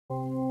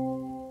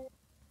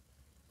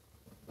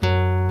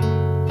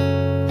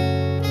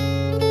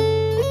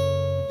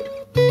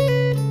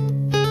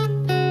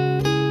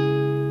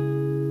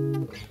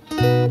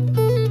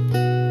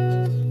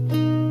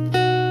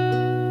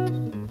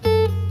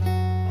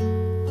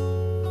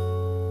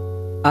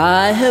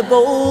I have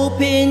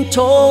often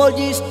told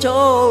you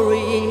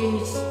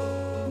stories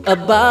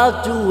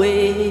about the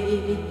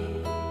way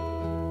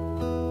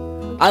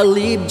I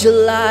lived a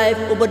life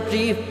of a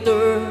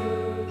drifter,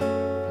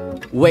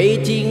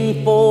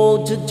 waiting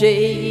for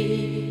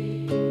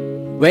today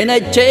when I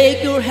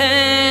take your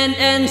hand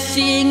and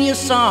sing your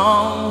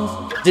songs.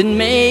 Then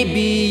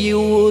maybe you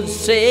would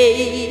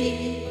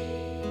say,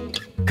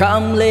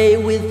 come lay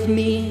with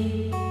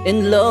me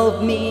and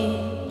love me,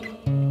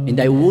 and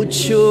I would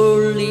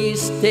surely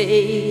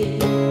stay.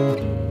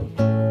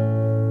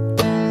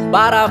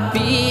 But I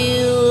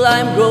feel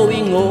I'm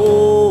growing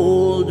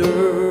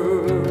older,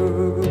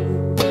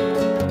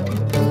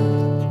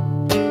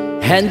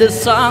 and the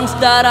songs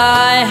that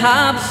I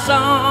have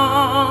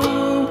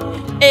sung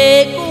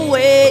echo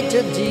away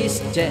the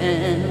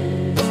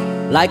distance,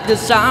 like the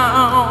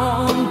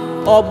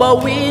sound of a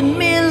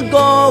windmill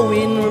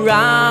going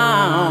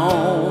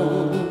round.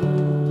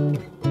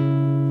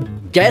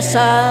 Guess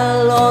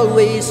I'll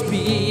always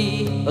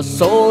be a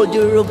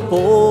soldier of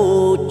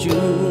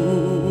fortune.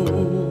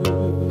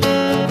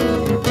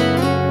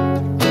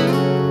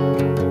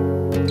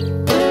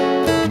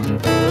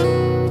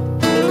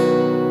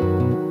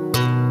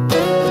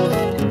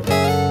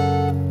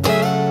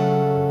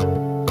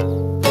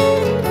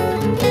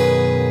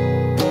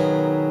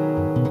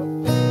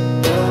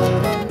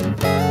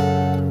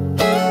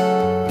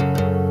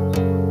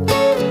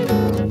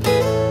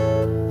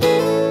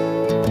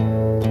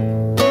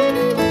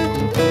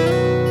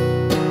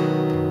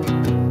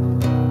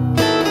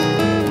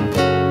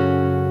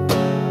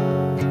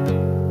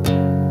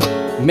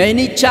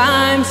 Many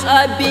times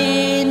I've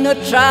been a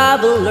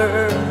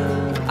traveler,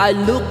 I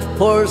looked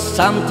for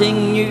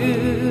something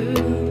new.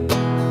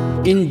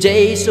 In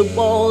days of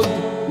old,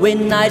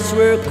 when nights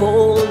were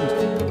cold,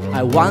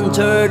 I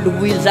wandered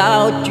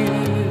without you.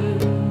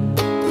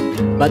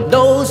 But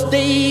those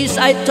days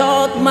I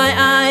thought my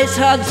eyes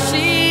had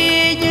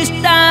seen you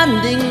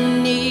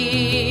standing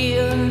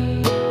near.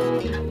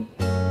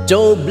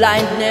 Though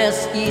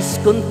blindness is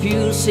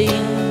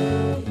confusing,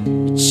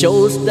 it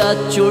shows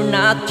that you're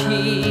not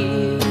here.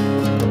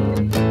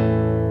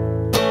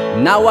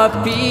 Now I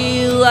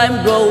feel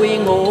I'm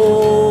growing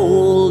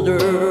older,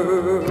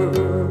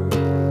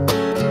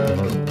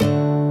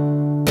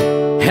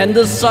 and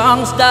the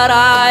songs that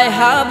I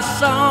have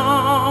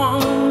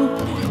sung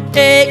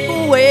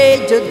echo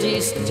away the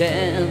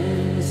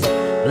distance,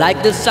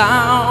 like the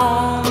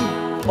sound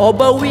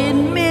of a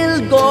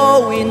windmill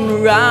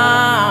going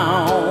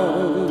round.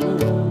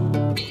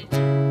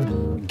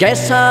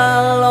 Guess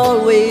I'll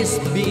always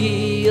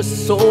be a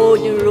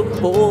soldier of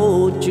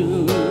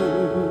fortune.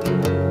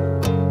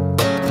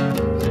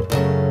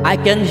 I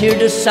can hear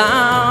the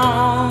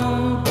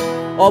sound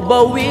of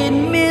a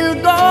windmill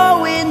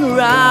going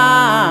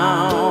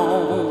round.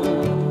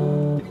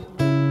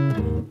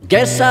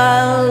 Guess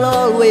I'll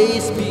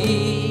always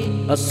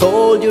be a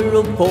soldier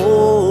of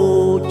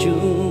fortune.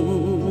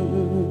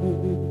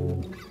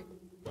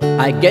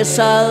 I guess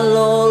I'll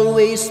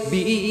always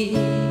be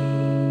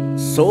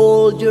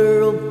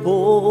soldier of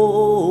fortune.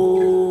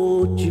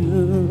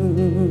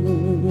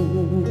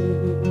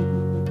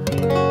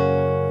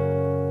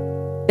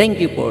 Thank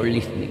you for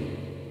listening.